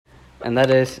And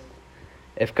that is,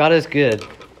 if God is good,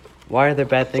 why are there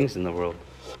bad things in the world?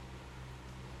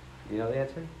 You know the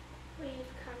answer? We've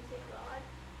come to God.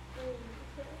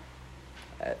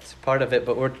 That's part of it,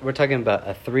 but we're talking about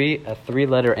a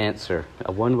three-letter answer,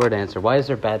 a one-word answer. Why is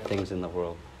there bad things in the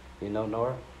world? You know,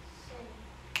 Nora?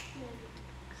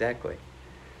 Exactly.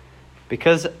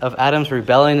 Because of Adam's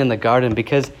rebellion in the garden,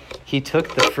 because he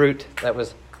took the fruit that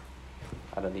was...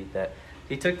 I don't need that.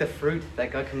 He took the fruit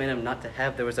that God commanded him not to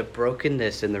have. There was a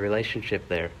brokenness in the relationship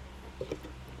there.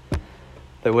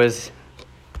 There was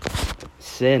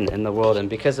sin in the world, and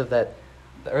because of that,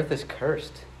 the earth is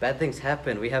cursed. Bad things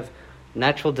happen. We have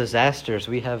natural disasters.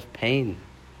 We have pain.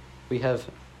 We have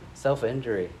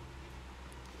self-injury.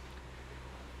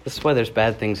 This is why there's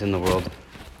bad things in the world.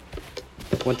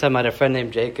 One time I had a friend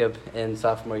named Jacob in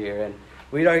sophomore year, and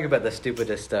we'd argue about the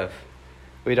stupidest stuff.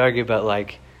 We'd argue about,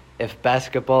 like, if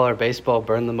basketball or baseball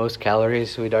burned the most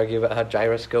calories. We'd argue about how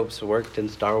gyroscopes worked in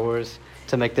Star Wars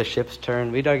to make the ships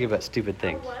turn. We'd argue about stupid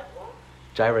things. What?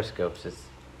 Gyroscopes is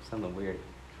something weird.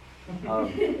 And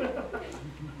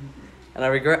I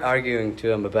regret arguing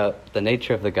to him about the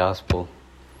nature of the gospel,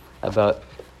 about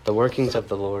the workings of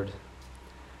the Lord.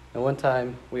 And one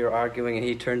time we were arguing, and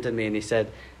he turned to me and he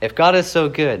said, if God is so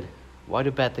good, why do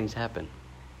bad things happen?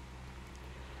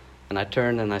 And I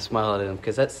turned and I smiled at him,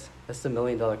 because that's the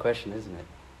million-dollar question, isn't it?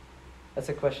 That's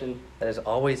a question that is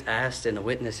always asked in a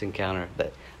witness encounter,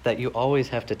 that you always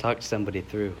have to talk to somebody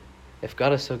through. If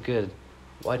God is so good,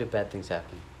 why do bad things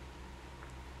happen?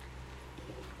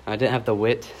 I didn't have the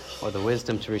wit or the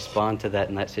wisdom to respond to that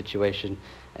in that situation,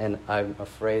 and I'm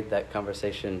afraid that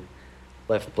conversation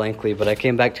left blankly. But I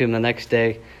came back to him the next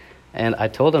day, and I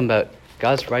told him about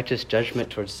God's righteous judgment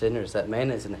towards sinners, that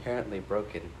man is inherently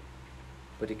broken.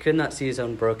 But he could not see his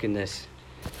own brokenness,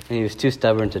 and he was too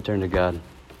stubborn to turn to God.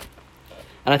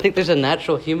 And I think there's a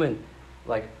natural human,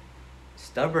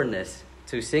 stubbornness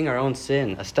to seeing our own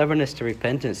sin, a stubbornness to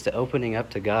repentance, to opening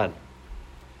up to God.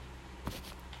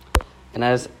 And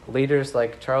as leaders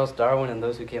like Charles Darwin and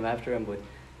those who came after him would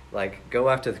go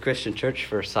after the Christian church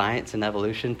for science and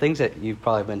evolution, things that you've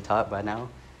probably been taught by now,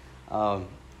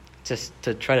 just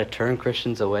to try to turn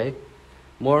Christians away,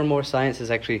 more and more science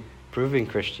is actually proving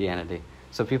Christianity.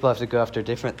 So people have to go after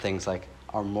different things, like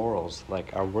our morals,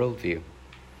 like our worldview.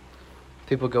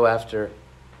 People go after,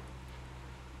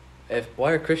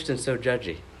 why are Christians so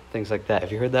judgy? Things like that.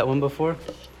 Have you heard that one before?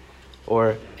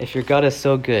 Or, if your God is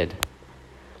so good,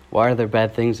 why are there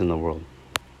bad things in the world?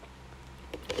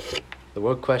 The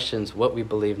world questions what we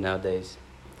believe nowadays.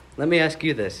 Let me ask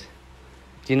you this.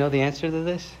 Do you know the answer to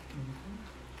this?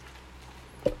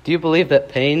 Do you believe that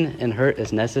pain and hurt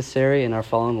is necessary in our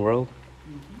fallen world?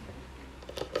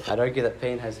 I'd argue that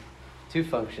pain has two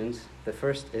functions. The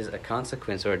first is a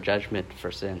consequence or a judgment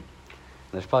for sin. And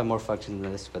there's probably more functions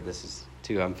than this, but this is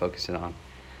two I'm focusing on.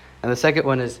 And the second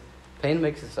one is pain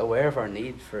makes us aware of our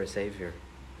need for a Savior.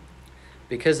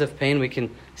 Because of pain, we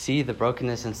can see the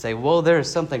brokenness and say, whoa, there is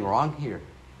something wrong here.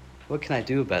 What can I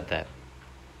do about that?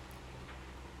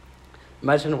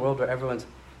 Imagine a world where everyone's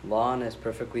lawn is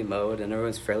perfectly mowed and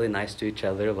everyone's fairly nice to each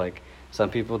other. Like, some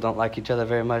people don't like each other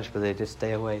very much, but they just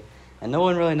stay away. And no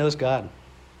one really knows God.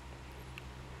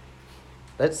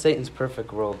 That's Satan's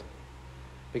perfect world.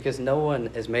 Because no one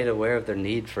is made aware of their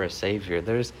need for a Savior.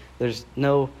 There's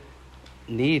no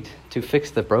need to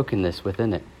fix the brokenness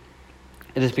within it.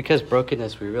 It is because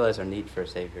brokenness we realize our need for a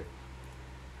Savior.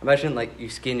 Imagine you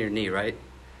skin your knee, right?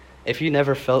 If you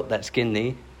never felt that skinned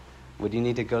knee, would you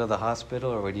need to go to the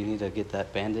hospital, or would you need to get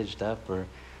that bandaged up? Or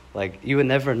you would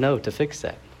never know to fix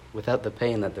that without the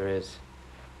pain that there is.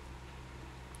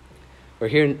 We're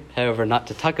here, however, not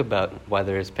to talk about why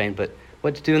there is pain, but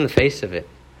what to do in the face of it.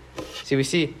 See, we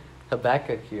see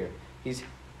Habakkuk here.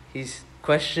 He's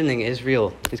questioning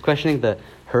Israel. He's questioning the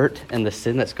hurt and the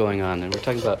sin that's going on. And we're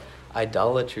talking about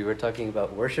idolatry. We're talking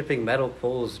about worshiping metal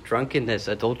poles, drunkenness,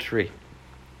 adultery.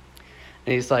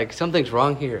 And he's like, something's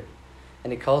wrong here.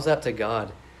 And he calls out to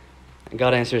God. And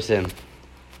God answers him.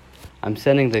 I'm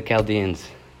sending the Chaldeans,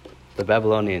 the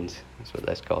Babylonians. That's what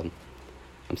that's called.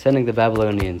 I'm sending the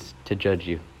Babylonians to judge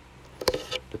you.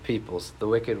 The peoples, the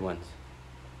wicked ones.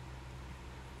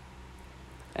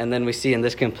 And then we see in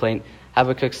this complaint,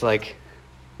 Habakkuk's like,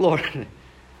 Lord,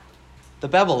 the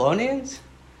Babylonians?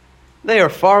 They are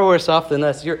far worse off than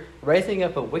us. You're raising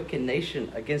up a wicked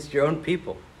nation against your own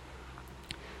people.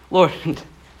 Lord,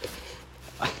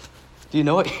 do you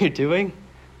know what you're doing?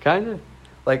 Kind of.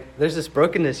 There's this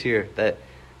brokenness here that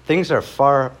things are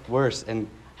far worse, and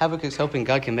Habakkuk's hoping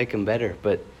God can make them better,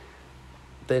 but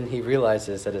then he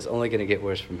realizes that it's only going to get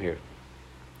worse from here.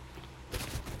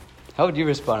 How would you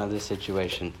respond to this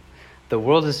situation? The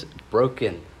world is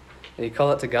broken. And you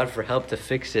call out to God for help to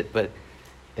fix it, but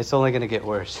it's only going to get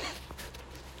worse.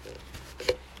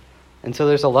 And so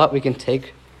there's a lot we can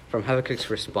take from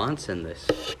Habakkuk's response in this.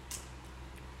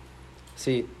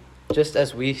 See, just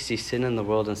as we see sin in the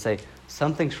world and say,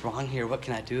 something's wrong here, what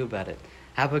can I do about it?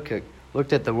 Habakkuk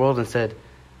looked at the world and said,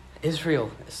 Israel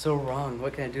is so wrong,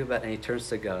 what can I do about it? And he turns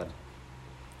to God.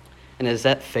 And it's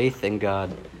that faith in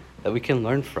God that we can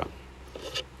learn from.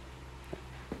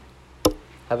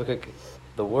 Habakkuk,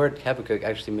 the word Habakkuk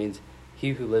actually means he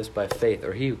who lives by faith,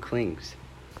 or he who clings.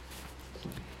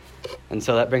 And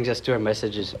so that brings us to our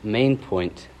message's main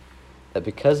point, that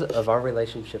because of our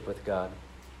relationship with God,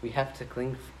 we have to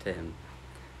cling to him.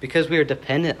 Because we are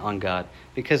dependent on God,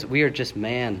 because we are just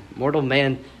man, mortal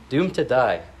man, doomed to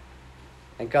die.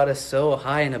 And God is so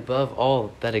high and above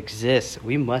all that exists,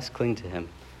 we must cling to him.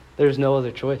 There's no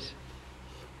other choice.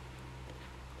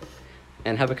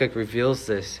 And Habakkuk reveals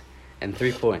this in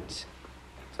 3 points.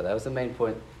 So that was the main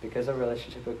point. Because of our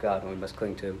relationship with God, we must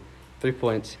cling to him. 3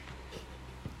 points.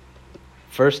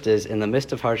 First is, in the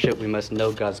midst of hardship, we must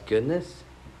know God's goodness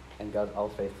and God's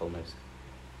all-faithfulness.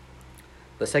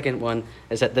 The second one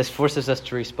is that this forces us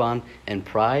to respond in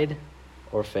pride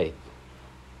or faith.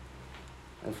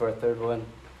 And for a third one,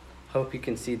 hope you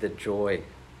can see the joy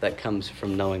that comes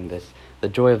from knowing this, the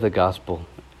joy of the gospel,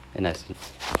 in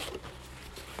essence.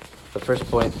 The first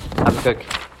point, Habakkuk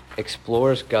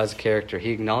explores God's character.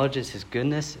 He acknowledges his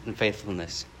goodness and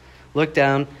faithfulness. Look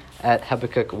down at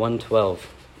Habakkuk 1:12.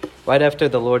 Right after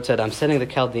the Lord said, I'm sending the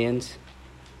Chaldeans,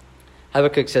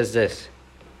 Habakkuk says this,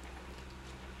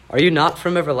 Are you not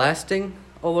from everlasting,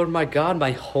 O Lord my God,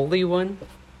 my Holy One?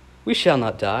 We shall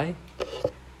not die.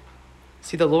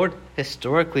 See, the Lord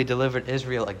historically delivered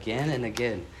Israel again and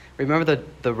again. Remember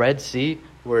the Red Sea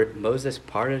where Moses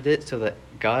parted it so that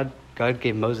God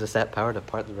gave Moses that power to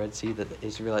part the Red Sea that the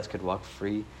Israelites could walk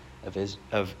free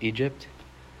of Egypt?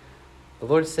 The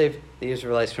Lord saved the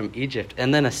Israelites from Egypt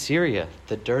and then Assyria,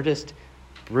 the dirtiest,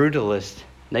 brutalist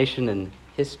nation in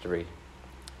history.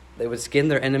 They would skin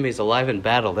their enemies alive in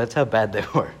battle. That's how bad they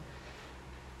were.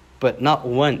 But not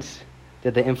once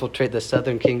did they infiltrate the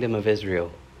southern kingdom of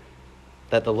Israel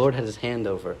that the Lord had his hand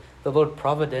over. The Lord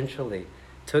providentially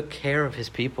took care of his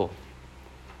people.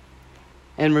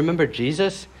 And remember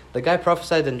Jesus, the guy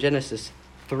prophesied in Genesis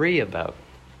 3 about.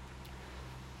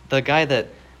 The guy that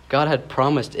God had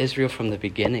promised Israel from the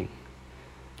beginning.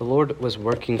 The Lord was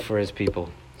working for his people.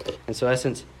 And so in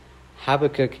essence,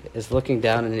 Habakkuk is looking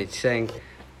down and he's saying,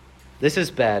 this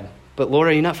is bad, but Lord,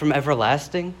 are you not from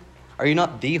everlasting? Are you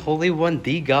not the Holy One,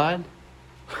 the God?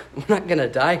 We're not going to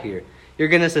die here. You're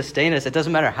going to sustain us. It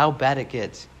doesn't matter how bad it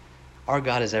gets. Our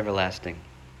God is everlasting.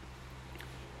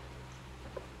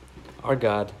 Our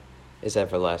God is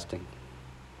everlasting.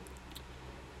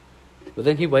 But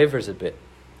then he wavers a bit.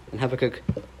 In Habakkuk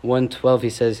 1:12 he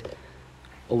says,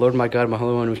 O Lord my God, my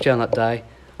Holy One, we shall not die.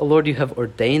 O Lord, you have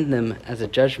ordained them as a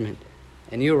judgment,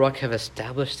 and you, O Rock, have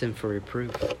established them for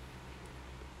reproof.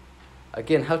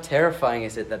 Again, how terrifying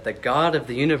is it that the God of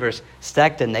the universe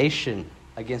stacked a nation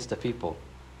against a people?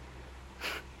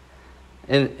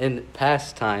 In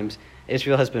past times,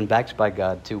 Israel has been backed by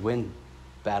God to win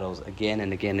battles again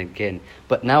and again and again.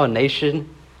 But now a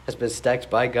nation has been stacked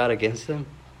by God against them?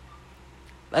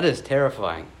 That is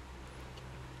terrifying.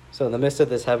 So in the midst of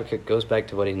this, Habakkuk goes back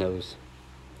to what he knows.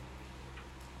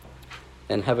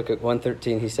 In Habakkuk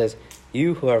 1:13, he says,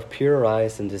 You who have pure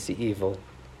eyes and to see evil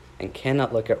and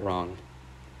cannot look at wrong.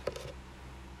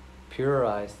 Pure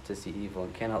eyes to see evil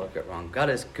and cannot look at wrong. God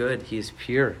is good. He is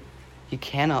pure. He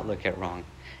cannot look at wrong.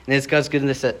 And it's God's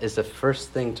goodness that is the first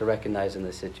thing to recognize in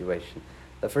this situation.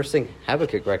 The first thing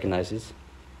Habakkuk recognizes.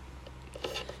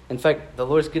 In fact, the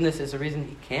Lord's goodness is the reason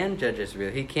he can judge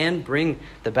Israel. He can bring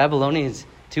the Babylonians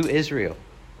to Israel.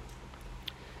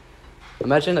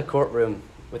 Imagine a courtroom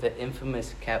with an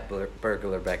infamous cat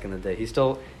burglar back in the day. He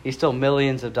stole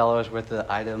millions of dollars worth of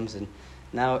items, and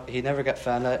now he never got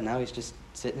found out. Now he's just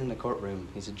sitting in the courtroom.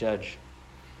 He's a judge.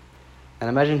 And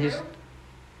imagine he's...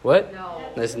 What?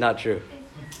 No. That's not true.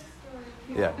 It's just a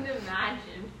story. Yeah. I can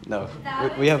imagine. No.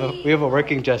 We have a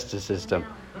working justice system.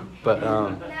 But Now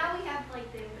we have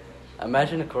like the information.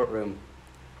 imagine a courtroom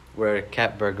where a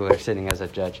cat burglar is sitting as a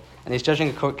judge, and he's judging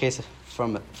a court case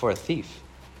for a thief.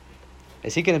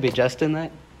 Is he going to be just in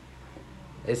that?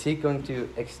 Is he going to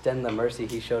extend the mercy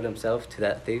he showed himself to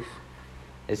that thief?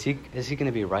 Is he going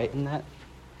to be right in that?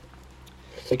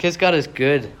 Because God is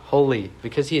good, holy,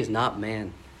 because he is not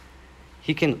man,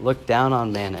 he can look down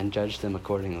on man and judge them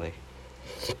accordingly.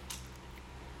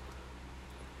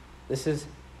 This is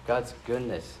God's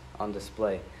goodness on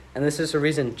display. And this is the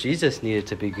reason Jesus needed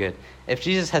to be good. If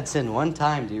Jesus had sinned one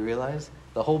time, do you realize?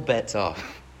 The whole bet's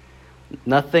off.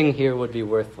 Nothing here would be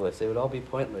worthless. It would all be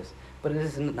pointless. But it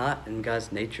is not in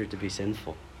God's nature to be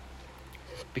sinful.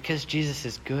 Because Jesus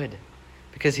is good.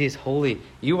 Because he is holy.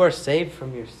 You are saved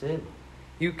from your sin.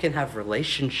 You can have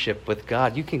relationship with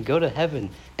God. You can go to heaven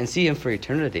and see him for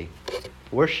eternity.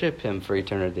 Worship him for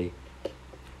eternity.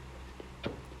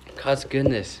 God's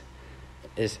goodness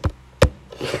is...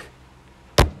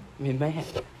 man,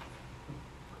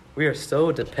 we are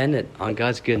so dependent on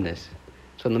God's goodness.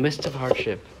 So in the midst of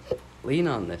hardship, lean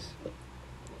on this.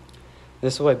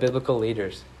 This is why biblical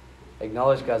leaders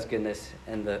acknowledge God's goodness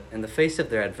in the face of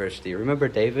their adversity. Remember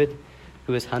David,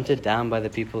 who was hunted down by the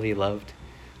people he loved,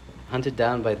 hunted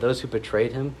down by those who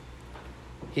betrayed him?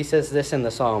 He says this in the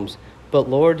Psalms, "But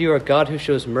Lord, you are God who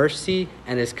shows mercy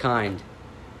and is kind.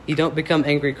 You don't become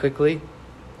angry quickly.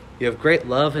 You have great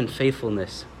love and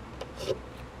faithfulness."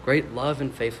 Great love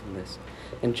and faithfulness.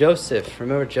 And Joseph,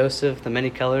 remember Joseph, the many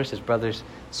colors, his brothers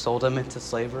sold him into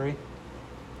slavery?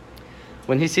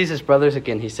 When he sees his brothers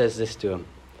again, he says this to him,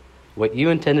 "What you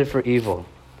intended for evil,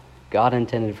 God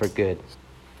intended for good."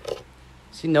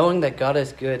 See, knowing that God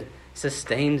is good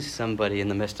sustains somebody in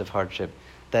the midst of hardship.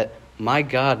 That my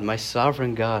God, my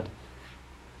sovereign God,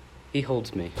 he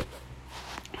holds me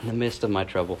in the midst of my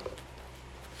trouble.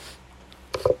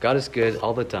 God is good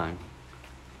all the time.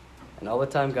 And all the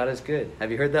time, God is good.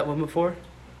 Have you heard that one before?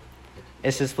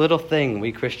 It's this little thing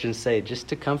we Christians say just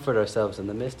to comfort ourselves in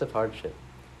the midst of hardship,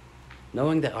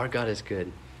 knowing that our God is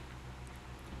good.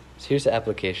 So here's the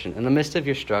application. In the midst of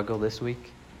your struggle this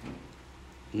week,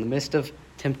 in the midst of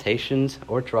temptations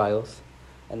or trials,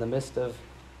 in the midst of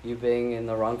you being in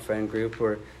the wrong friend group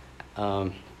or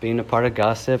being a part of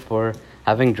gossip or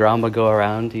having drama go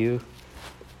around you,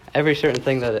 every certain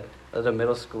thing that a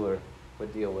middle schooler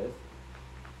would deal with,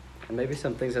 and maybe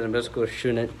some things that a middle schooler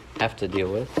shouldn't have to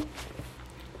deal with,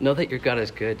 know that your God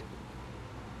is good.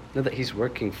 Know that he's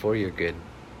working for your good.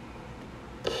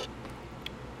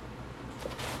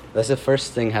 That's the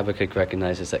first thing Habakkuk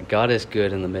recognizes, that God is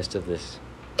good in the midst of this.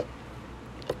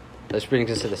 This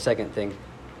brings us to the second thing.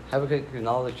 Habakkuk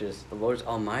acknowledges the Lord's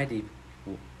almighty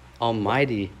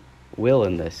will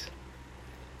in this.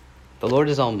 The Lord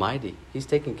is almighty. He's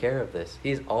taking care of this.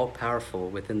 He's all-powerful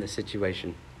within the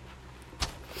situation.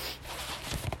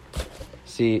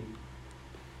 See,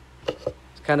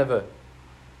 it's kind of a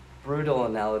brutal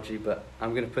analogy, but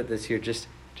I'm going to put this here just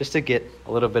to get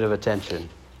a little bit of attention.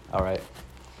 All right.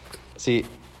 See,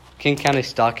 King County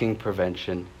Stalking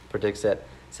Prevention predicts that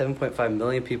 7.5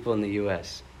 million people in the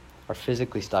U.S. are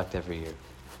physically stalked every year.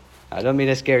 I don't mean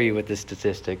to scare you with this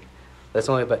statistic. That's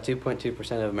only about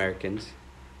 2.2% of Americans,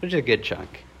 which is a good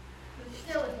chunk. But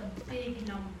still, it's a big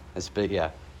number. It's big,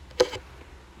 yeah.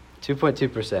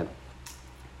 2.2%.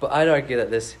 But I'd argue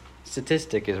that this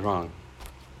statistic is wrong.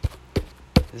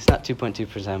 It's not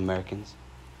 2.2% of Americans.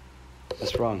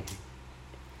 That's wrong.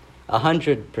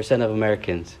 100% of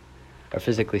Americans are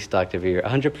physically stalked every year.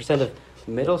 100% of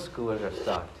middle schoolers are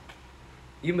stalked.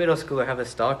 You middle schooler have a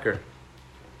stalker,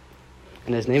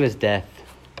 and his name is death.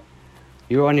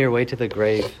 You're on your way to the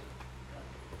grave.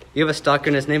 You have a stalker,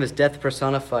 and his name is death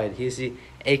personified. He is the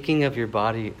aching of your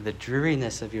body, the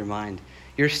dreariness of your mind.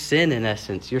 Your sin, in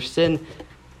essence. Your sin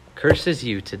curses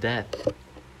you to death.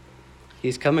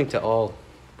 He's coming to all.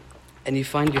 And you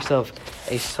find yourself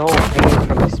a soul hanging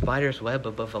from a spider's web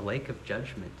above a lake of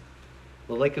judgment.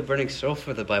 The lake of burning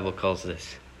sulfur, the Bible calls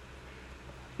this.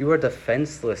 You are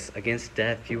defenseless against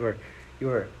death. You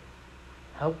are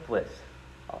helpless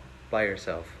by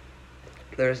yourself.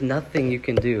 There is nothing you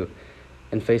can do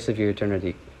in face of your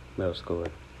eternity, middle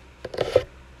schooler.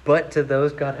 But to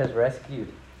those God has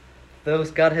rescued,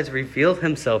 those God has revealed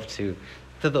himself to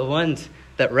the ones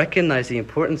that recognize the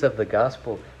importance of the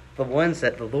gospel, the ones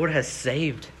that the Lord has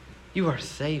saved, you are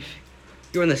safe.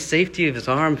 You are in the safety of his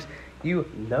arms. You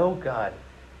know God.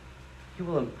 He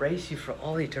will embrace you for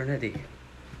all eternity.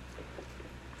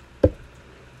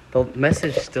 The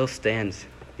message still stands.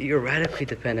 You're radically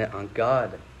dependent on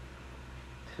God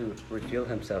to reveal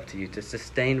himself to you, to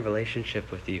sustain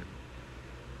relationship with you.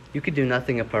 You could do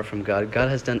nothing apart from God. God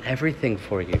has done everything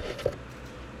for you.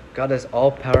 God is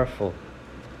all-powerful,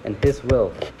 and his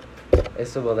will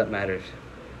is the will that matters.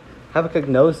 Habakkuk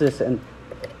knows this and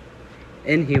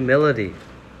in humility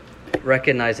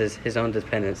recognizes his own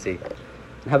dependency.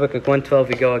 In Habakkuk 1:12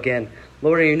 we go again.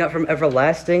 Lord, are you not from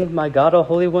everlasting, my God, O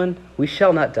Holy One? We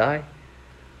shall not die.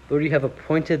 Lord, you have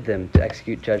appointed them to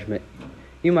execute judgment.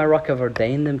 You, my rock, have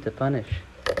ordained them to punish.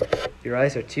 Your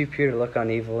eyes are too pure to look on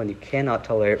evil, and you cannot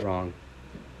tolerate wrong.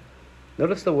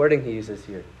 Notice the wording he uses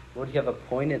here. Lord, you have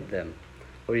appointed them.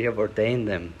 Lord, you have ordained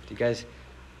them. Do you guys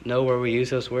know where we use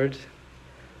those words?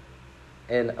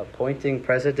 in appointing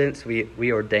presidents.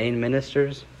 We ordain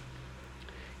ministers.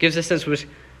 Gives a sense which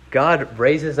God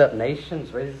raises up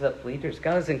nations, raises up leaders.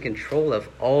 God is in control of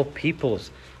all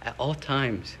peoples at all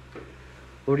times.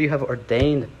 Lord, you have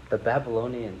ordained the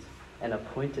Babylonians and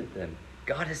appointed them.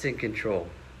 God is in control.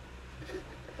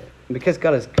 And because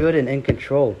God is good and in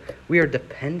control, we are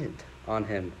dependent on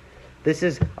him. This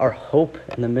is our hope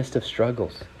in the midst of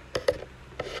struggles.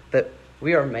 That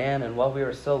we are man, and while we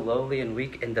are so lowly and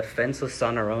weak and defenseless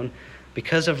on our own,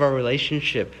 because of our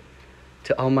relationship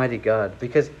to Almighty God,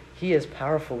 because he is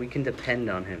powerful, we can depend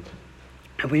on him.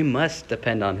 And we must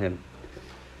depend on him.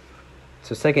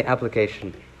 So second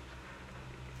application.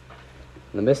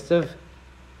 In the midst of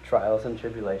trials and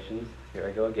tribulations, here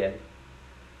I go again.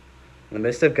 In the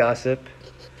midst of gossip,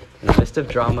 in the midst of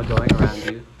drama going around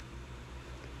you,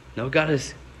 know God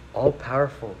is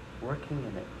all-powerful, working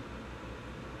in it.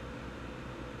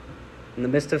 In the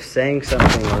midst of saying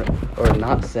something or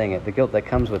not saying it, the guilt that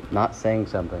comes with not saying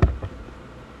something,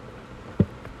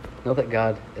 know that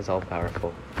God is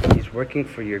all-powerful. He's working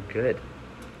for your good.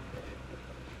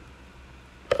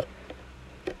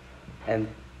 And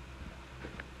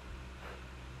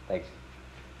thanks.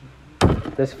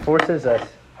 This forces us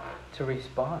to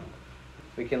respond.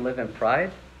 We can live in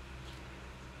pride.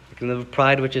 We can live in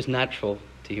pride, which is natural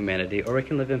to humanity, or we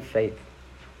can live in faith.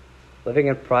 Living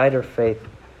in pride or faith.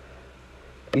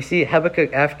 You see,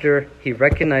 Habakkuk, after he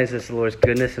recognizes the Lord's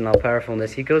goodness and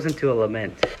all-powerfulness, he goes into a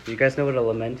lament. You guys know what a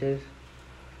lament is?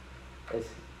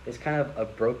 It's kind of a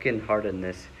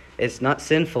broken-heartedness. It's not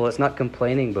sinful. It's not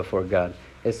complaining before God.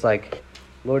 It's like,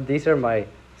 Lord, these are my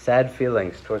sad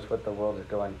feelings towards what the world is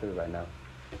going through right now.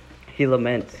 He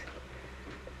laments.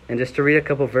 And just to read a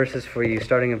couple verses for you,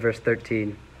 starting in verse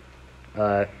 13,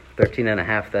 13 and a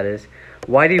half, that is.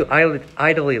 Why do you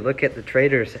idly look at the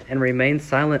traitors and remain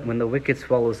silent when the wicked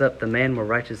swallows up the man more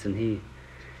righteous than he?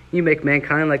 You make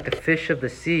mankind like the fish of the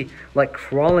sea, like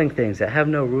crawling things that have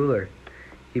no ruler.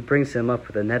 He brings them up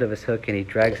with the net of his hook, and he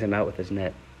drags them out with his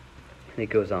net. And he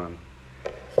goes on.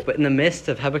 But in the midst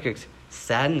of Habakkuk's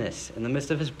sadness, in the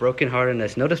midst of his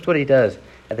brokenheartedness, notice what he does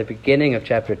at the beginning of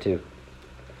chapter 2.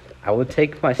 I will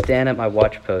take my stand at my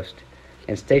watchpost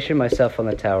and station myself on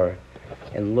the tower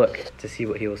and look to see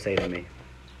what he will say to me.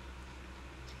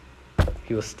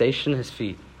 He will station his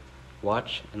feet,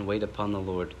 watch and wait upon the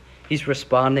Lord. He's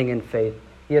responding in faith.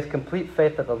 He has complete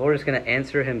faith that the Lord is going to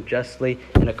answer him justly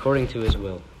and according to his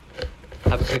will.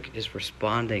 Habakkuk is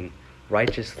responding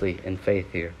righteously in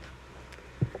faith here.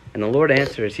 And the Lord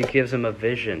answers. He gives him a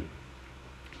vision.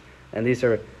 And these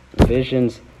are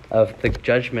visions of the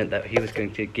judgment that he was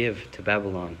going to give to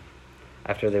Babylon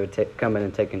after they would come in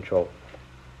and take control.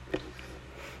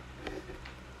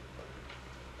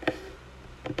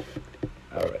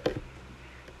 All right.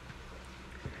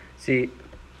 See,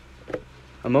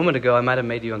 a moment ago I might have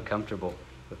made you uncomfortable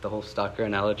with the whole stalker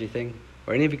analogy thing.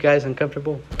 Were any of you guys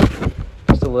uncomfortable?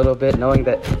 Just a little bit, knowing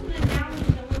that...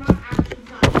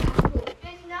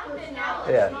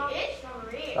 Yeah.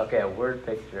 Okay, a word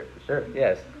picture. Sure,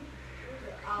 yes.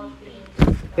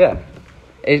 Yeah.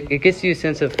 It gives you a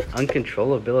sense of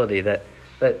uncontrollability,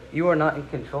 that you are not in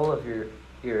control of your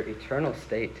eternal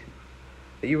state,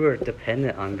 that you are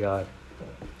dependent on God.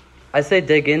 I say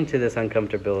dig into this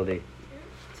uncomfortability.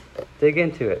 Dig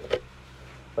into it.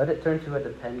 Let it turn to a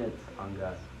dependence on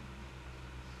God.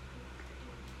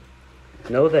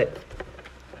 Know that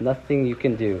nothing you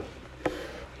can do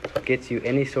gets you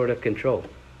any sort of control,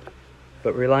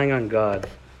 but relying on God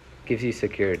gives you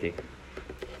security.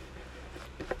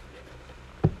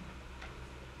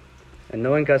 And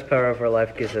knowing God's power over our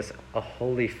life gives us a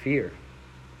holy fear.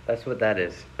 That's what that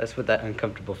is. That's what that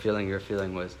uncomfortable feeling you're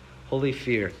feeling was. Holy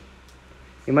fear.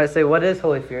 You might say, what is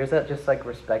holy fear? Is that just like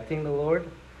respecting the Lord?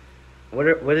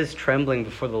 What does trembling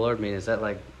before the Lord mean? Is that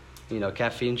like,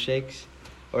 caffeine shakes?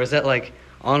 Or is that like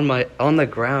on the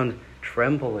ground,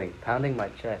 trembling, pounding my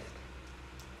chest?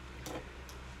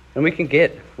 And we can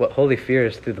get what holy fear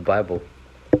is through the Bible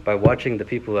by watching the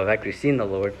people who have actually seen the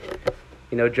Lord.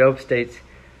 Job states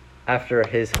after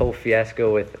his whole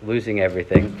fiasco with losing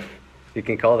everything, you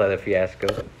can call that a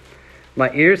fiasco, my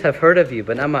ears have heard of you,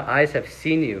 but now my eyes have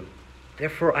seen you.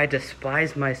 Therefore I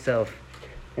despise myself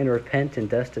and repent in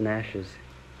dust and ashes.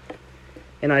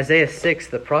 In Isaiah 6,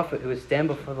 the prophet who would stand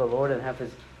before the Lord and have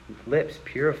his lips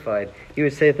purified, he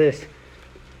would say this,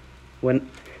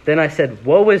 Then I said,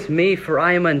 woe is me, for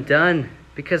I am undone,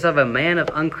 because I'm a man of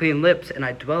unclean lips, and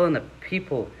I dwell in a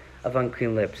people of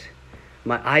unclean lips.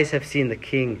 My eyes have seen the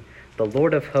King, the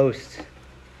Lord of hosts.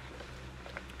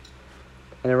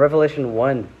 And in Revelation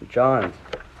 1, John,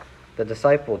 the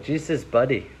disciple, Jesus'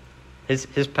 buddy, his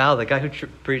pal, the guy who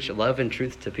preached love and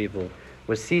truth to people,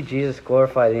 would see Jesus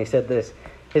glorified, and he said this: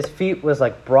 his feet was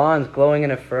like bronze glowing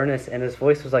in a furnace, and his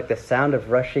voice was like the sound of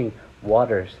rushing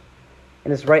waters.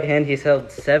 In his right hand he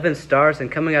held 7 stars,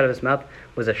 and coming out of his mouth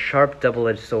was a sharp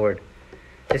double-edged sword.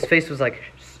 His face was like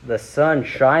the sun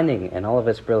shining in all of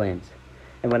its brilliance.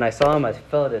 And when I saw him, I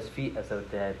fell at his feet as though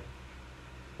dead.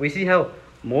 We see how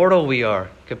mortal we are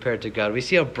compared to God. We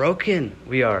see how broken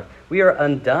we are. We are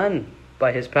undone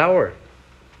by his power.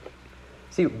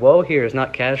 See, woe here is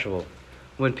not casual.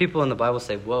 When people in the Bible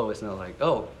say woe, it's not like,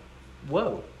 oh,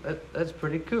 whoa, that's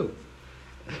pretty cool.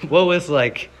 Woe is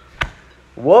like,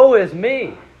 woe is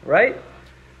me, right?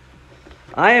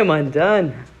 I am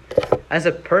undone. As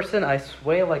a person, I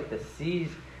sway like the seas,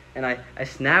 and I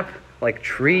snap like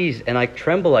trees, and I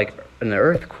tremble like an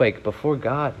earthquake before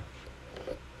God.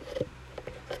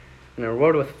 In a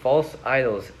world with false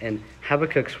idols in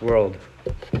Habakkuk's world,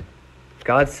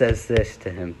 God says this to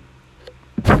him.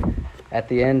 At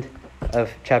the end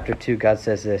of chapter 2, God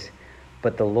says this: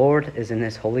 but the Lord is in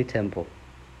his holy temple.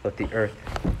 Let the earth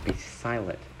be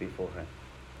silent before him.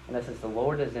 And that says the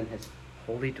Lord is in his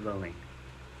holy dwelling.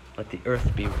 Let the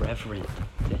earth be reverent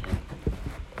to him.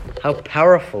 How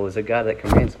powerful is a God that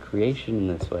commands creation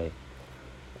in this way?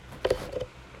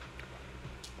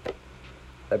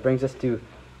 That brings us to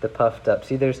the puffed up.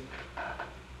 See,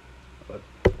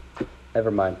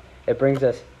 never mind. It brings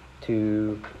us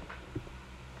to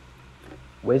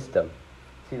wisdom.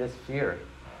 See, this fear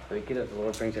that we get of the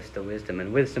Lord brings us to wisdom,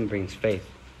 and wisdom brings faith.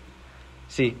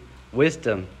 See,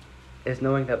 wisdom is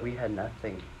knowing that we had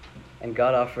nothing, and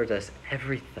God offered us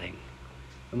everything,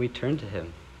 and we turn to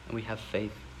him, and we have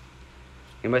faith.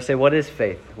 You might say, what is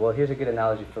faith? Well, here's a good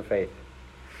analogy for faith.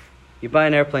 You buy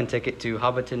an airplane ticket to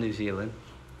Hobbiton, New Zealand,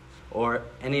 or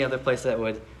any other place that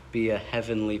would be a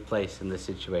heavenly place in this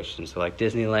situation, so like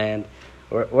Disneyland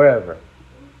or wherever.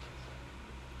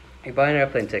 You buy an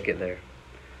airplane ticket there,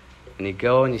 and you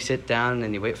go and you sit down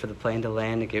and you wait for the plane to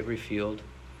land and get refueled,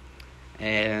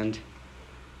 and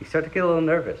you start to get a little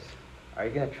nervous. Are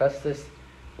you going to trust this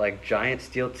like giant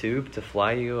steel tube to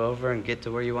fly you over and get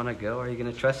to where you want to go? Are you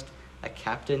going to trust a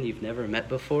captain you've never met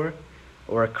before,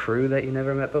 or a crew that you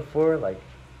never met before? Like,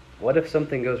 what if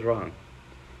something goes wrong?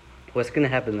 What's going to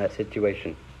happen in that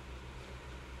situation?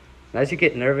 And as you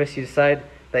get nervous, you decide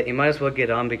that you might as well get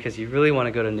on because you really want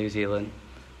to go to New Zealand,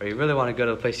 or you really want to go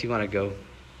to the place you want to go.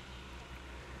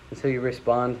 And so you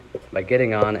respond by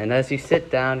getting on, and as you sit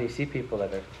down, you see people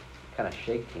that are kind of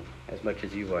shaking as much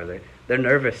as you are. They're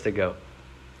nervous to go.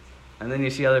 And then you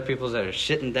see other people that are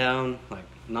sitting down, like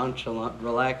nonchalant,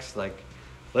 relaxed, like,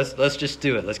 let's just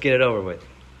do it. Let's get it over with.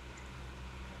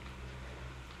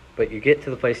 But you get to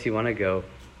the place you want to go,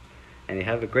 and you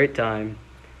have a great time,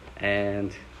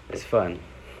 and it's fun.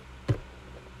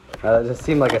 It just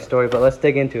seemed like a story, but let's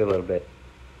dig into it a little bit.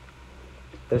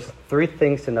 There's 3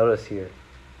 things to notice here.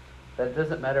 That it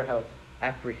doesn't matter how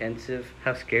apprehensive,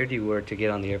 how scared you were to get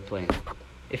on the airplane.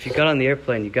 If you got on the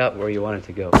airplane, you got where you wanted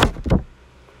to go.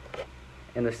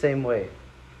 In the same way,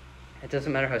 it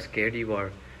doesn't matter how scared you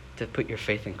are to put your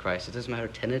faith in Christ. It doesn't matter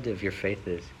how tentative your faith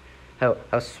is,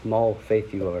 how small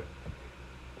faith you are.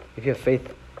 If you have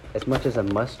faith as much as a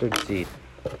mustard seed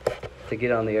to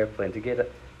get on the airplane, to get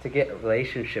a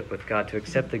relationship with God, to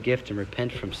accept the gift and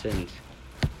repent from sins,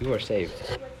 you are saved.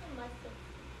 What's a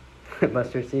mustard?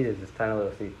 Mustard seed is this tiny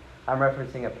little seed. I'm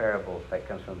referencing a parable that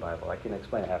comes from the Bible. I can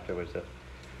explain it afterwards, though.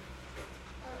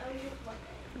 I was just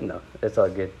wondering. No, it's all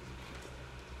good.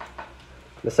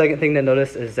 The second thing to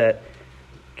notice is that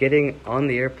getting on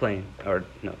the airplane,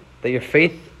 that your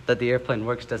faith that the airplane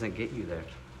works doesn't get you there.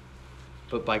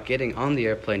 But by getting on the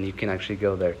airplane, you can actually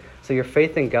go there. So your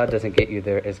faith in God doesn't get you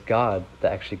there. It's God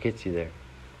that actually gets you there.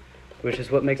 Which is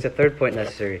what makes the third point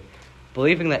necessary.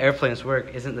 Believing that airplanes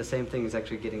work isn't the same thing as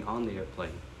actually getting on the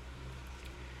airplane.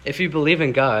 If you believe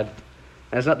in God,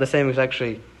 that's not the same as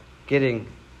actually getting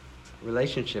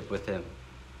relationship with him.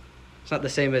 It's not the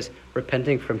same as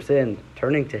repenting from sin,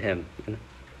 turning to him.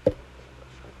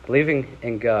 Believing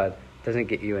in God doesn't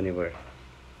get you anywhere.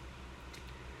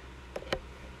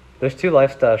 There's 2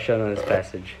 lifestyles shown in this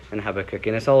passage in Habakkuk,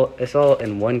 and it's all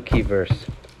in one key verse.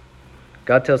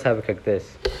 God tells Habakkuk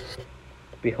this: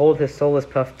 behold, his soul is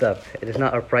puffed up. It is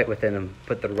not upright within him,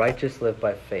 but the righteous live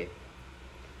by faith.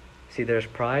 See, there's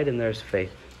pride and there's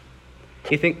faith.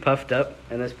 You think puffed up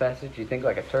in this passage? You think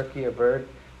like a turkey or bird?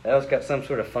 They always got some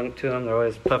sort of funk to them. They're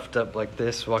always puffed up like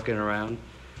this, walking around.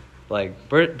 Like,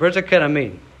 birds are kind of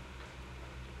mean.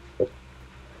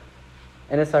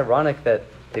 And it's ironic that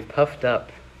they puffed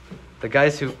up. The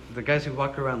guys who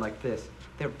walk around like this,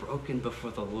 they're broken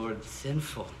before the Lord,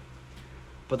 sinful.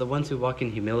 But the ones who walk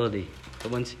in humility, the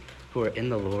ones who are in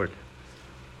the Lord,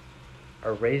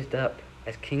 are raised up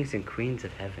as kings and queens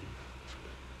of heaven.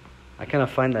 I kind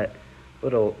of find that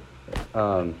little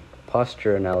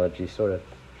posture analogy sort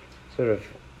of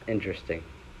interesting.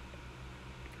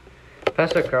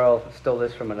 Pastor Carl stole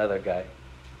this from another guy.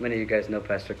 Many of you guys know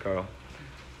Pastor Carl.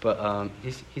 But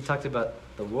he talked about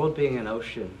the world being an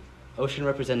ocean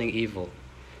representing evil.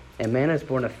 And man is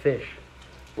born a fish,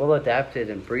 well adapted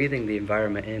and breathing the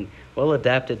environment in, well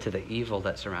adapted to the evil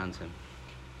that surrounds him.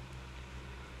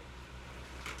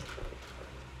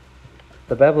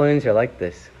 The Babylonians are like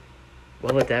this,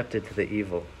 well adapted to the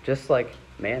evil, just like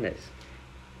man is.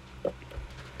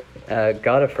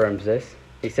 God affirms this.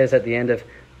 He says at the end of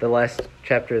the last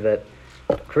chapter that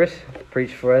Chris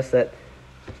preached for us that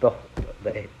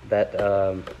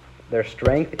their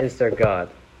strength is their God,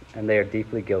 and they are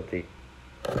deeply guilty.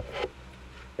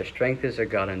 Their strength is their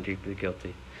God and deeply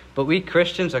guilty. But we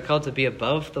Christians are called to be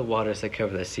above the waters that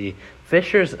cover the sea,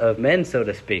 fishers of men, so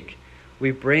to speak.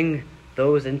 We bring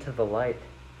those into the light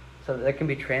so that they can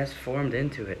be transformed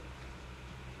into it.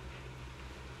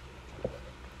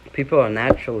 People are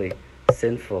naturally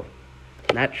sinful,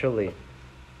 naturally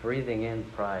breathing in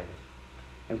pride.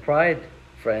 And pride,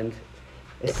 friends,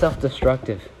 is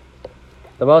self-destructive.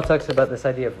 The Bible talks about this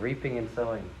idea of reaping and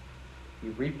sowing.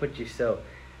 You reap what you sow.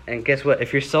 And guess what?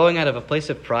 If you're sowing out of a place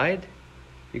of pride,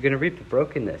 you're going to reap the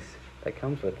brokenness that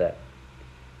comes with that.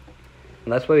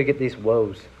 And that's why we get these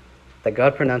woes that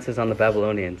God pronounces on the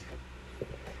Babylonians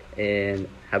in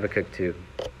Habakkuk 2.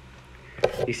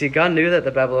 You see, God knew that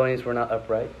the Babylonians were not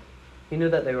upright. He knew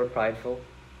that they were prideful.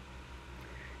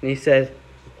 And he said,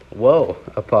 woe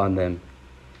upon them.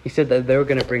 He said that they were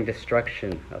going to bring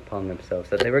destruction upon themselves,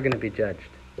 that they were going to be judged.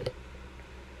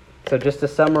 So just to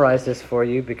summarize this for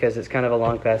you, because it's kind of a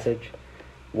long passage.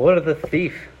 Woe to the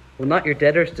thief. Will not your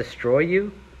debtors destroy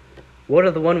you? Woe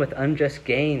to the one with unjust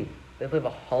gain. They live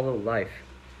a hollow life.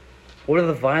 Woe to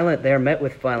the violent. They are met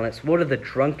with violence. Woe to the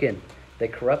drunken. They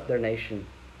corrupt their nation.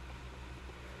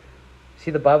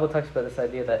 See, the Bible talks about this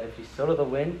idea that if you sow to the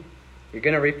wind, you're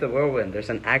going to reap the whirlwind. There's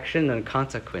an action and a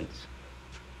consequence.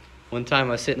 One time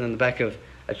I was sitting in the back of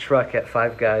a truck at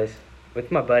Five Guys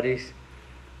with my buddies.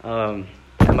 And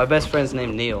my best friend's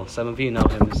named Neil. Some of you know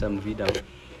him and some of you don't.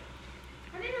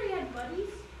 I didn't know you had buddies.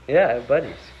 Yeah, I have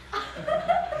buddies.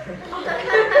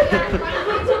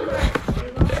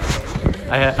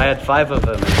 I had 5 of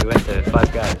them and we went to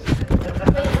Five Guys.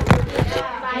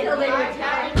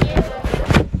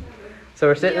 So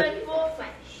we're sitting...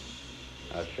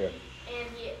 Oh, sure.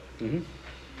 Mm-hmm.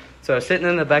 So I was sitting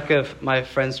in the back of my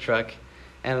friend's truck,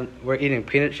 and we're eating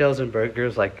peanut shells and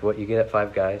burgers like what you get at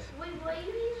Five Guys. Wait, why are you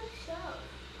eating shells?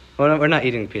 Well, no, we're not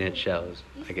eating peanut shells,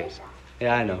 I guess.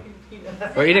 Yeah, I know.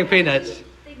 We're eating peanuts.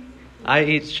 I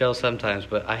eat shells sometimes,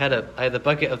 but I had the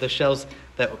bucket of the shells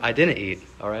that I didn't eat,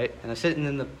 all right? And I'm sitting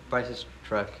in the Bryce's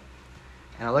truck,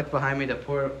 and I look behind me to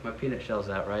pour my peanut shells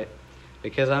out, right?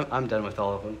 Because I'm done with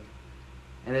all of them.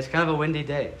 And it's kind of a windy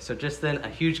day, so just then a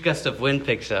huge gust of wind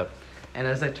picks up. And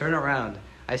as I turn around,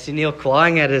 I see Neil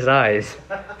clawing at his eyes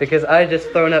because I just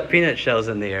thrown up peanut shells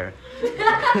in the air.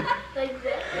 Like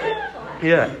this?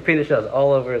 Yeah, peanut shells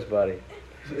all over his body.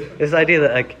 This idea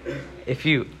that, like, if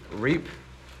you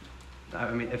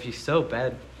sow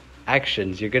bad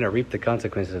actions, you're going to reap the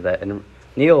consequences of that. And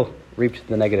Neil reaped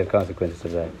the negative consequences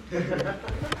of that.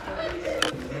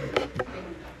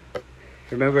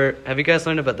 Remember, have you guys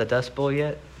learned about the Dust Bowl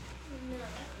yet?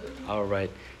 No. All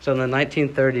right. So in the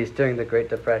 1930s, during the Great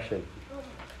Depression,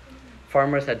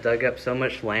 farmers had dug up so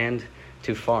much land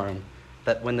to farm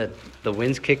that when the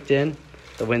winds kicked in,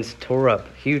 the winds tore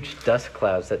up huge dust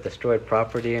clouds that destroyed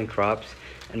property and crops,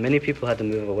 and many people had to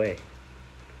move away.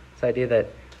 This idea that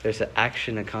there's an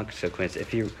action and consequence.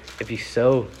 If you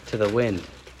sow to the wind,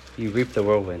 you reap the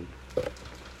whirlwind.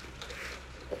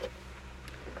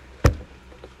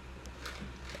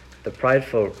 The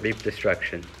prideful reap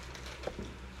destruction.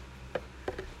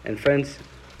 And friends,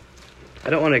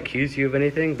 I don't want to accuse you of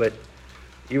anything, but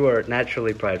you are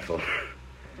naturally prideful.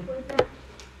 What's that?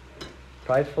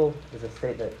 Prideful is a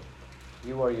state that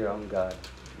you are your own God.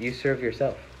 You serve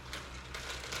yourself.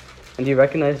 And do you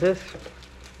recognize this?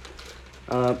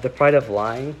 The pride of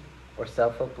lying or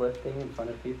self-uplifting in front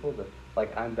of people,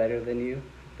 like I'm better than you.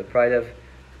 The pride of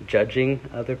judging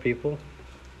other people.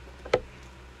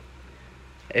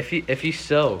 If you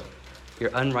sow your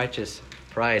unrighteous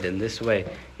pride in this way,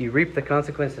 you reap the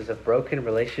consequences of broken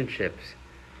relationships,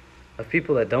 of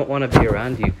people that don't want to be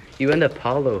around you. You end up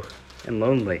hollow and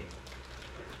lonely,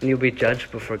 and you'll be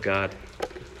judged before God.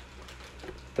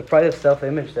 The pride of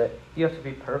self-image that you have to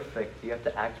be perfect. You have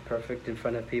to act perfect in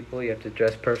front of people. You have to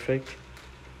dress perfect.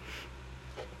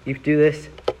 You do this,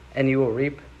 and you will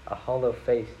reap a hollow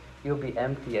face. you'll be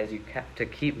empty as you have to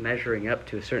keep measuring up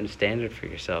to a certain standard for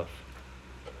yourself.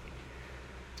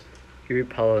 You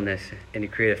reap hollowness and you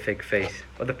create a fake face.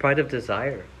 Or the pride of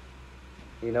desire.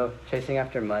 Chasing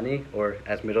after money, or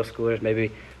as middle schoolers,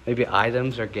 maybe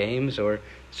items or games or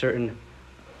certain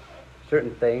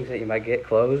things that you might get,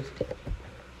 clothes.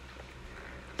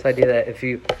 This idea that if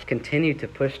you continue to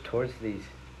push towards these,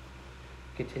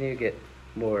 continue to get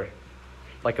more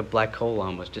like a black hole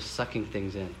almost, just sucking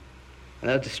things in. And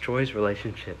that destroys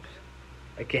relationships.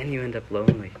 Again, you end up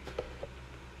lonely.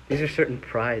 These are certain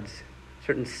prides,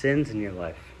 certain sins in your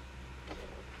life.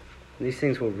 And these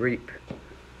things will reap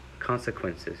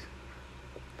consequences.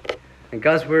 And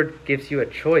God's word gives you a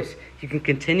choice. You can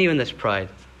continue in this pride,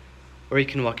 or you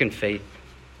can walk in faith.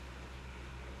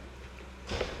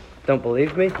 Don't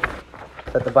believe me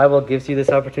that the Bible gives you this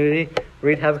opportunity?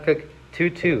 Read Habakkuk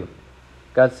 2:2.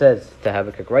 God says to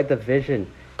Habakkuk, write the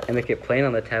vision and make it plain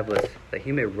on the tablets, that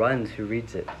he may run who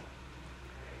reads it. There's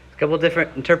a couple of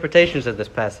different interpretations of this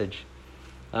passage.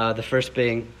 The first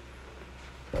being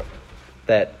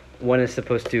that one is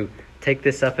supposed to take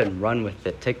this up and run with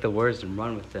it, take the words and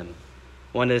run with them.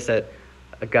 One is that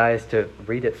a guy is to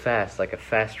read it fast, like a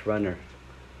fast runner.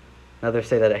 Others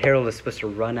say that a herald is supposed to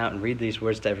run out and read these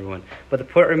words to everyone. But the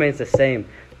point remains the same,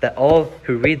 that all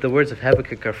who read the words of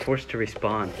Habakkuk are forced to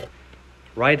respond.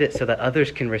 Write it so that others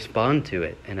can respond to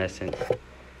it, in essence.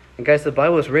 And guys, the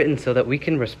Bible is written so that we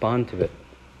can respond to it.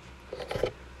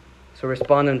 So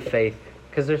respond in faith,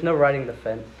 because there's no riding the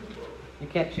fence. You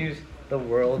can't choose the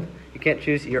world. You can't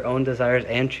choose your own desires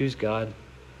and choose God,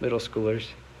 middle schoolers.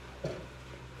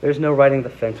 There's no riding the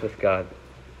fence with God.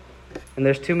 And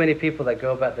there's too many people that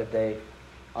go about their day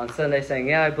on Sunday saying,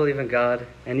 yeah, I believe in God.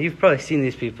 And you've probably seen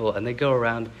these people, and they go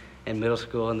around in middle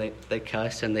school and they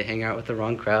cuss and they hang out with the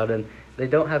wrong crowd, and they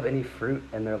don't have any fruit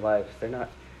in their lives. They're not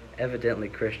evidently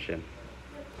Christian.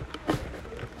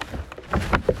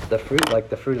 The fruit, like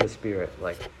the fruit of the Spirit,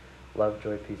 like love,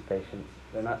 joy, peace, patience,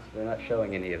 they're not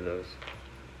showing any of those.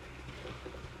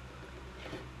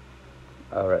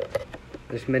 All right.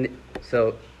 There's many.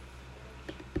 So,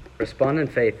 respond in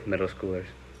faith, middle schoolers.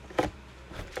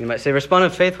 You might say, respond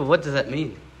in faith? Well, what does that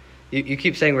mean? You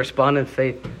keep saying respond in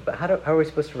faith, but how are we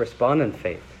supposed to respond in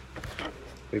faith?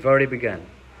 We've already begun.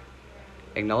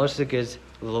 Acknowledge the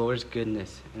Lord's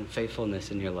goodness and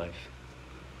faithfulness in your life.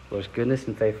 Lord's goodness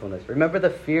and faithfulness. Remember the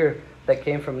fear that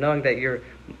came from knowing that your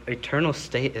eternal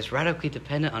state is radically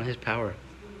dependent on his power.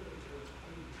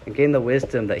 And gain the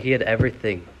wisdom that he had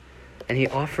everything, and he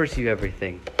offers you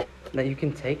everything, and that you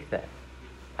can take that.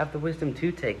 Have the wisdom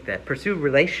to take that. Pursue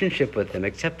relationship with him.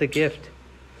 Accept the gift.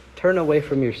 Turn away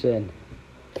from your sin.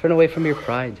 Turn away from your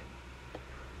pride.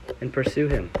 And pursue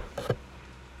him.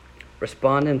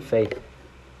 Respond in faith.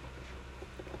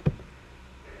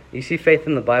 You see faith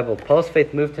in the Bible. Paul's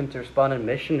faith moved him to respond in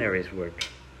missionaries' work.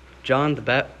 John the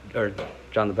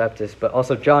Baptist, but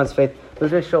also John's faith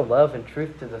moved him to show love and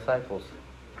truth to disciples.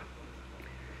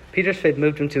 Peter's faith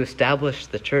moved him to establish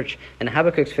the church, and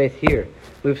Habakkuk's faith here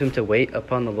moved him to wait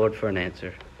upon the Lord for an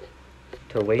answer.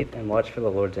 To wait and watch for the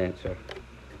Lord's answer.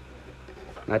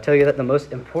 And I tell you that the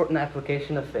most important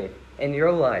application of faith in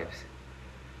your lives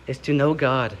is to know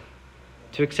God,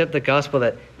 to accept the gospel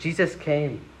that Jesus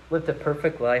came, lived a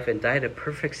perfect life, and died a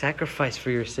perfect sacrifice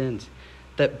for your sins.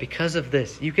 That because of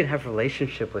this, you can have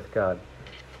relationship with God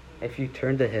if you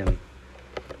turn to him.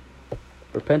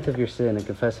 Repent of your sin and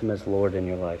confess him as Lord in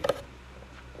your life.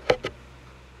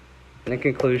 And in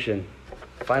conclusion,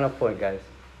 final point, guys.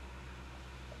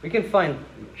 We can find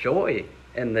joy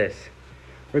in this.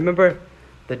 Remember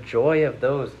the joy of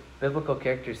those biblical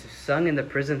characters who sung in the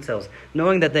prison cells,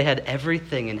 knowing that they had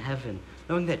everything in heaven,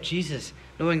 knowing that Jesus,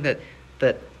 knowing that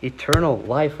eternal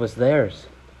life was theirs.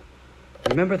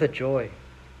 Remember the joy.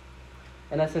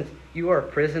 In essence, you are a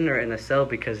prisoner in a cell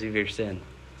because of your sin.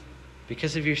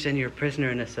 Because of your sin, you're a prisoner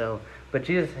in a cell. But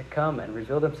Jesus had come and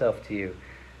revealed himself to you.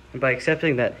 And by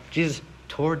accepting that, Jesus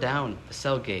tore down the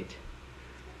cell gate.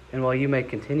 And while you may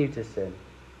continue to sin,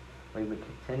 while you may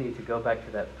continue to go back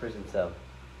to that prison cell,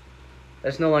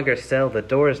 there's no longer a cell. The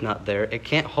door is not there. It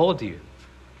can't hold you.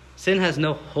 Sin has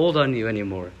no hold on you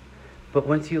anymore. But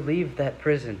once you leave that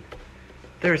prison,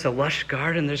 there's a lush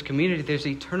garden, there's community, there's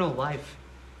eternal life.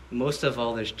 Most of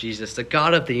all, there's Jesus, the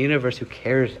God of the universe who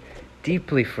cares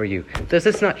deeply for you. Does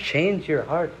this not change your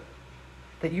heart?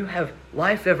 That you have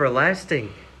life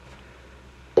everlasting.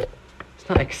 Does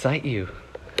not excite you?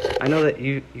 I know that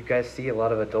you guys see a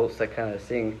lot of adults that kind of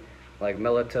sing like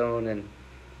melatonin and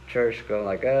church going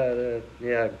like,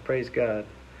 yeah, praise God.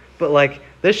 But like,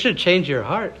 this should change your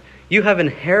heart. You have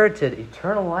inherited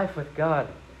eternal life with God.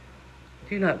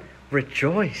 Do not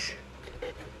rejoice.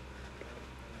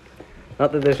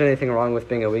 Not that there's anything wrong with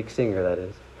being a weak singer, that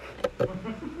is.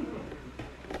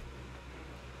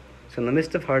 So in the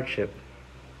midst of hardship,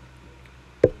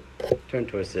 turn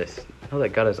towards this. Know that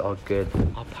God is all good,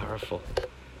 all powerful.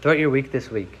 Throughout your week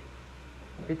this week,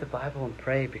 read the Bible and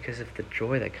pray because of the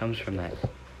joy that comes from that.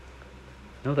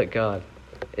 Know that God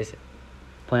is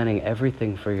planning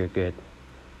everything for your good,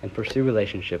 and pursue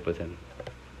relationship with Him.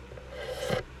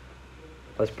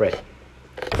 Let's pray.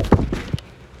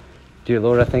 Dear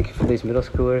Lord, I thank you for these middle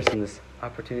schoolers and this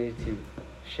opportunity to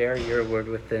share your word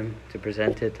with them, to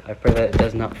present it. I pray that it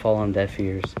does not fall on deaf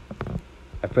ears.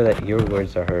 I pray that your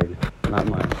words are heard, not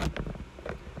mine.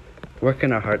 Work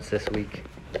in our hearts this week.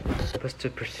 Help us to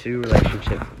pursue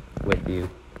relationship with you,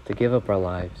 to give up our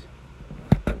lives.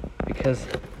 Because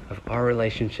of our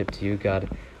relationship to you, God,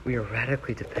 we are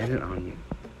radically dependent on you.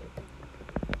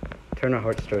 Turn our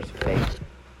hearts towards faith.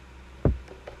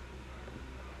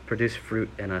 Produce fruit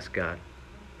in us, God.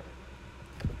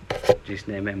 In Jesus'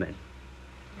 name, amen.